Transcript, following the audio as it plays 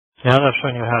Now that I've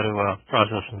shown you how to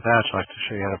process and batch, I'd like to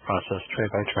show you how to process tray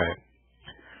by tray.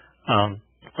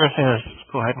 First thing is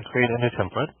go ahead and create a new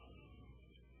template.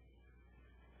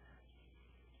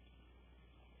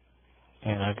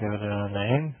 And I'll give it a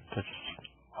name that's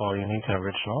all unique and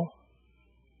original.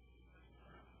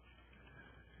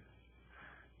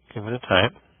 Give it a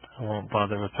type. I won't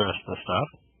bother with the rest of the stuff.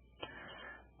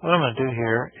 What I'm going to do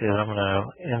here is I'm going to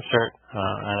insert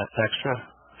an extra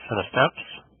set of steps.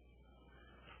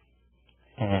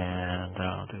 And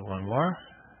I'll do one more.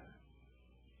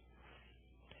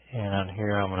 And on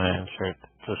here I'm going to insert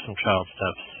just some child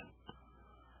steps.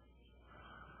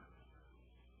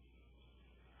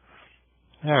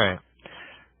 Alright.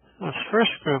 This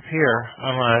first group here,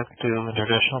 I'm going to do the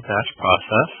traditional batch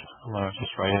process. I'm going to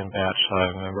just write in batch so I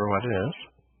remember what it is.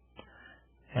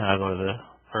 And I'll go to the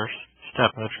first step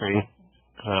in the tree,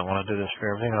 because I don't want to do this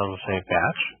for everything. I'll just say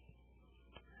batch.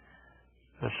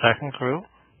 The second group,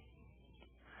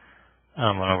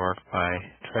 I'm going to work by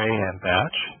tray and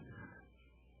batch.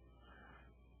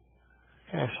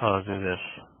 Okay, so I'll do this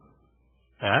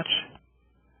batch.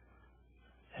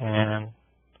 And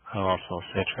I'll also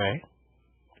say tray.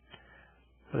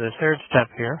 For the third step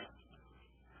here,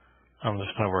 I'm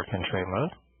just going to work in tray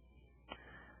mode.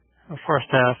 The fourth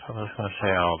step, I'm just going to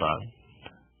say all done.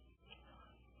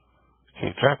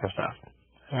 Keep track of stuff.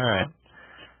 Alright.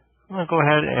 I'm going to go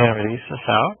ahead and release this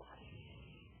out.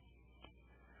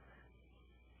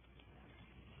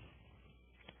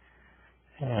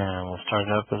 And we'll start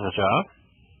it up as a job.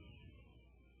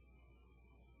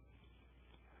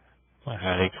 I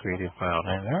had a creative file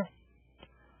name there.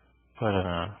 Put in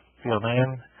a field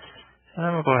name. And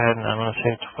I'm going to go ahead and I'm going to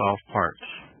say 12 parts.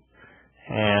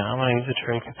 And I'm going to use a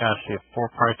tray capacity of 4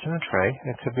 parts in the tray.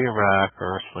 It could be a rack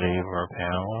or a sleeve or a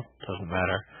panel. Doesn't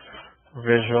matter.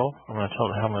 Visual. I'm going to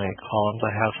tell it how many columns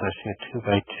I have. So I see a 2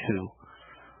 by 2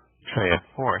 tray of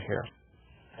 4 here.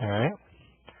 Alright.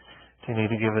 Do you need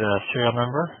to give it a serial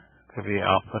number? Could be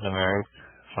alphanumeric.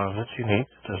 As long as it's unique.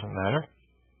 It doesn't matter.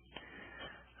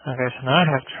 Okay, so now I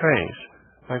have trays.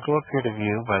 If I go up here to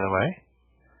view, by the way,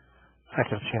 I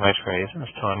can see my trays, and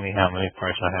it's telling me how many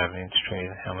parts I have in each tray,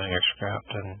 and how many are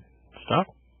scrapped and stuff.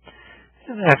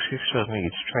 And it actually shows me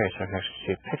each tray, so I can actually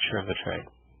see a picture of the tray.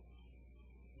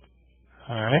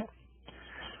 Alright.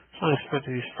 So for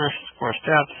these first 4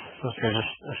 steps, since they're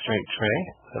just a straight tray,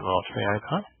 with a little tray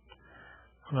icon,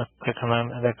 I'm going to click on them,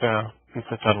 and they're going to be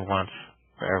clicked on once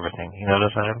for everything. You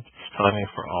notice that it's telling me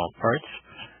for all parts.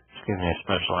 It's giving me a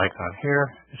special icon here.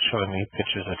 It's showing me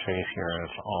pictures of trays here, and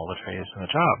it's all the trays in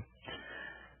the job.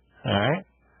 Alright.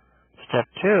 Step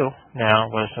 2, now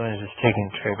what it's doing is just taking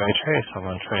tray by tray. So I'm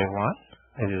on tray 1.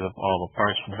 I do all the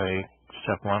parts in tray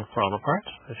step 1 for all the parts.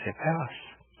 I say pass.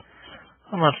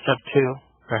 I'm on step 2,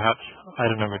 perhaps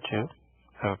item number 2.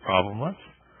 I have a problem with.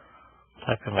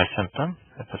 Type in my symptom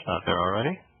if it's not there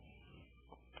already.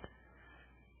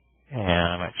 And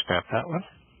I might scrap that one.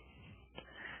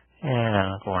 And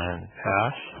I'll go on and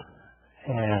pass.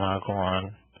 And I'll go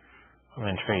on. I'm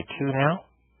in tray 2 now.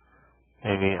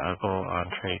 Maybe I'll go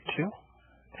on tray 2.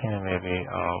 And maybe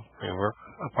I'll rework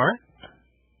a part.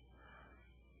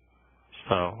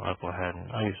 So I'll go ahead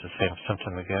and I'll use the same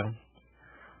symptom again.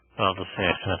 But I'll just say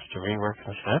I sent it to rework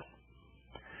instead.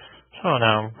 So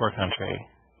now I'm working on tray,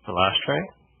 the last tray.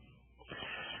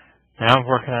 Now I'm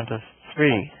working on to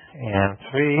 3. And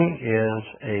 3 is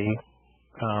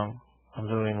I'm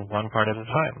doing one part at a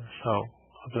time. So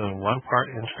I'm doing one part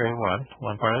in tray 1,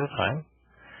 one part at a time.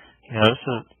 You notice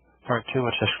that part 2,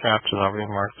 which I scrapped, is already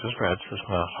marked as red, so I'm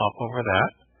going to hop over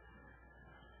that.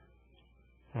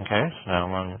 Okay, so now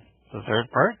I'm on the third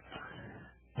part,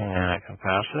 and I can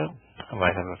pass it. I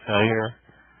might have a failure.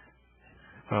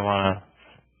 If I want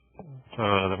to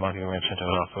throw another monkey wrench into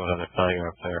it, I'll throw another failure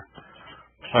up there.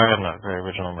 Sorry, I'm not very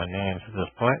original in my names at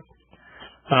this point.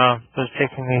 But it's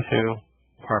taking me through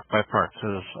part by part. So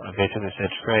I basically said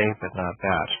tray, but not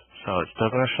batch. So it's still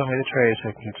going to show me the tray so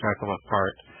I can keep track of what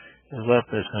part is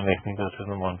left, but it's going to make me go through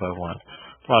them one by one.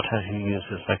 A lot of times you use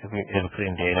this like if you're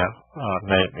inputting data,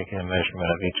 making a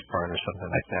measurement of each part or something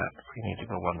like that. You need to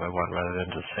go one by one rather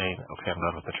than just saying, okay, I'm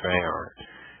done with the tray, or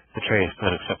the tray is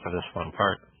good except for this one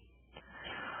part.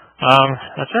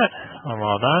 That's it. I'm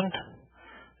all done.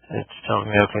 It's telling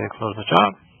me okay to close the job.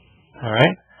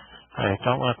 Alright. I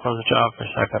don't want to close the job for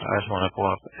a second. I just want to go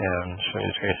up and show you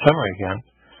the tray summary again.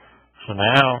 So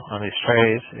now on these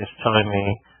trays, it's telling me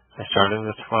I started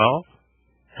with 12.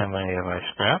 How many have I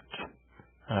scrapped?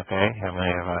 Okay. How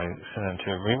many have I sent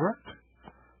into rework?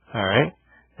 Alright.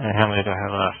 And how many do I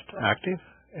have left active?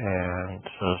 And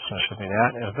so it's going to show me that.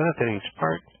 And I'm going to do each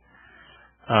part.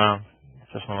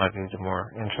 This one might be the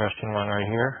more interesting one right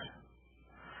here.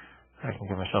 I can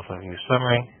give myself a view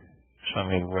summary, show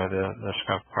me where the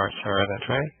scrap parts are in that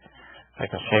tray. I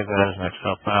can save that as an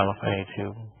Excel file if I need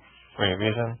to for any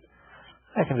reason.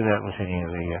 I can do that with any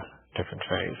of the different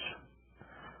trays.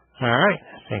 All right.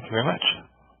 Thank you very much.